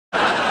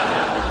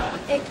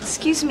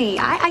Excuse me,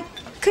 I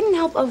couldn't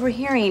help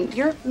overhearing.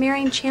 You're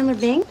marrying Chandler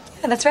Bing?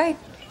 Yeah, that's right.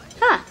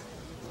 Huh.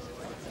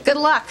 Good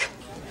luck.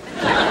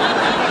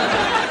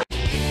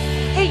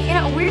 Hey, you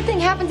know, a weird thing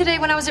happened today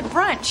when I was at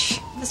brunch.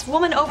 This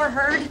woman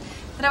overheard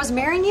that I was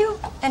marrying you,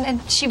 and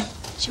she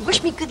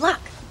wished me good luck.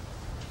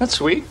 That's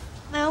sweet.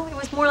 No, it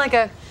was more like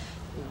a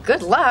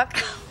good luck.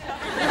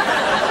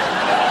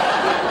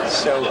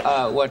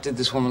 So, what did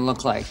this woman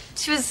look like?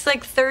 She was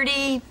like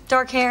 30,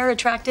 dark hair,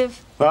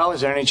 attractive. Well,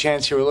 is there any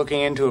chance you were looking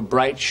into a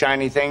bright,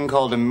 shiny thing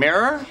called a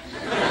mirror?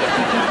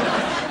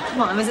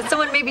 Come on, was it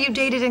someone maybe you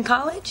dated in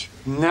college?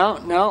 No,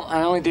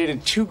 I only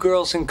dated 2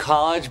 girls in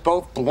college,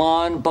 both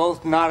blonde,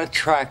 both not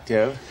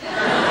attractive.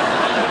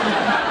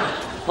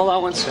 Hold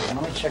on one second,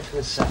 let me check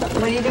this out.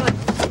 What are you doing?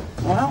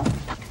 Well,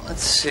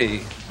 let's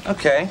see.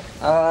 Okay,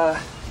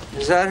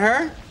 is that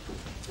her?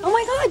 Oh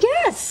my God,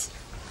 yes.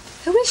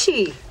 Who is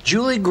she?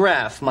 Julie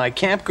Graff, my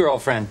camp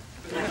girlfriend.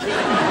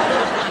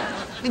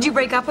 Did you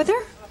break up with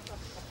her?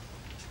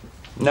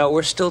 No,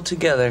 we're still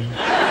together.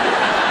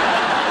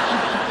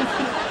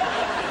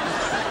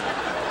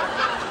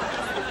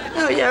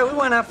 Oh, yeah, we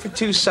went out for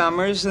 2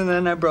 summers, and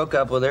then I broke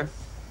up with her.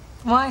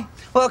 Why?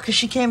 Well, because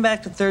she came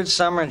back the 3rd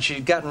summer, and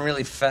she'd gotten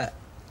really fat.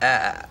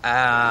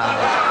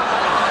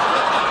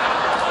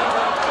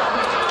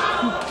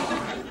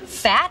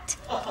 Fat?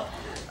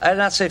 I did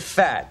not say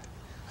fat.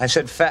 I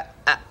said fat.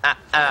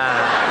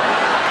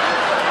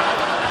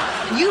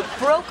 You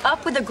broke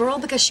up with a girl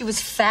because she was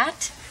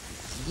fat?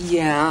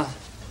 Yeah.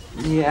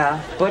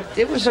 But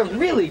it was a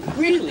really,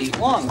 really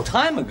long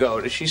time ago.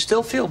 Does she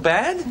still feel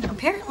bad?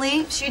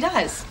 Apparently, she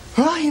does.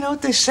 Well, you know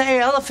what they say,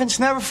 elephants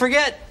never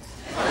forget.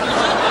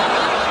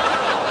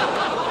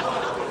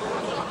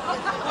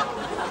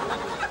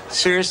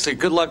 Seriously,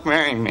 good luck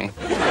marrying me.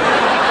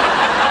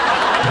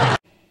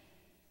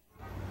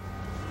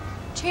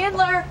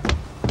 Chandler!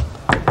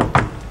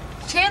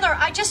 Chandler,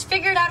 I just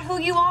figured out who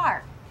you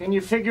are. Can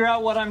you figure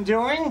out what I'm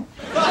doing?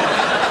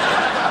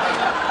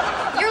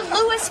 You're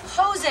Louis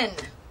Posen.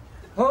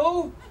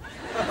 Who?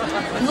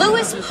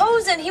 Louis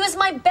Posen. He was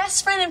my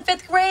best friend in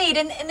 5th grade,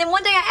 and then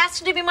one day I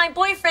asked him to be my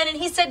boyfriend, and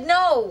he said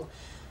no.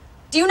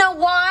 Do you know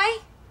why?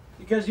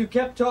 Because you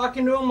kept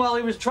talking to him while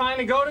he was trying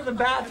to go to the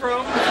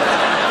bathroom.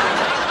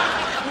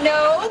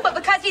 No, but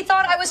because he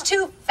thought I was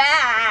too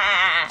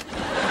fat.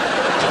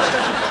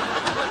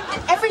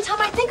 Every time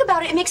I think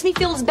about it, it makes me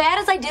feel as bad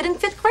as I did in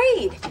 5th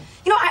grade.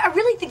 You know, I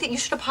really think that you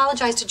should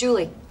apologize to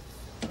Julie.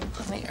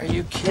 Honey, are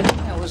you kidding?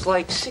 That was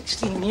like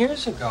 16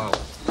 years ago.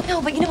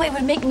 No, but you know, it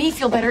would make me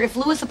feel better if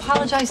Louis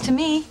apologized to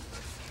me.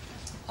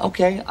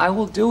 Okay, I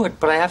will do it,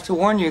 but I have to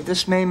warn you,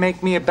 this may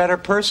make me a better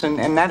person,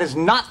 and that is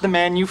not the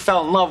man you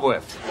fell in love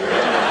with.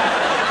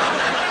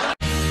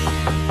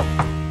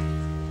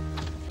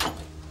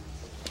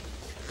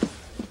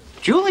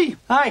 Julie!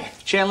 Hi,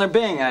 Chandler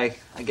Bing. I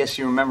guess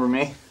you remember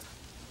me.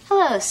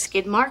 Hello,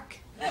 Skidmark.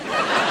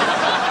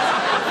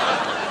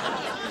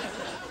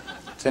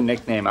 It's a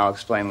nickname I'll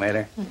explain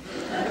later.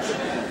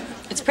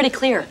 It's pretty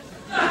clear.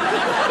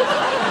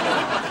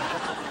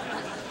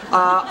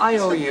 I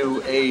owe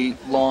you a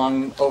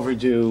long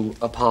overdue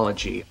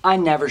apology. I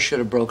never should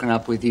have broken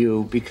up with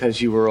you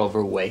because you were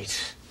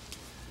overweight.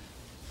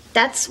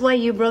 That's why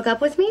you broke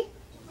up with me?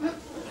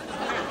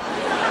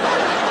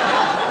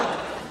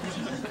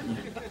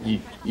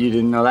 You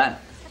didn't know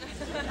that?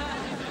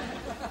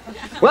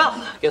 Well,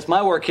 I guess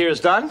my work here is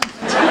done.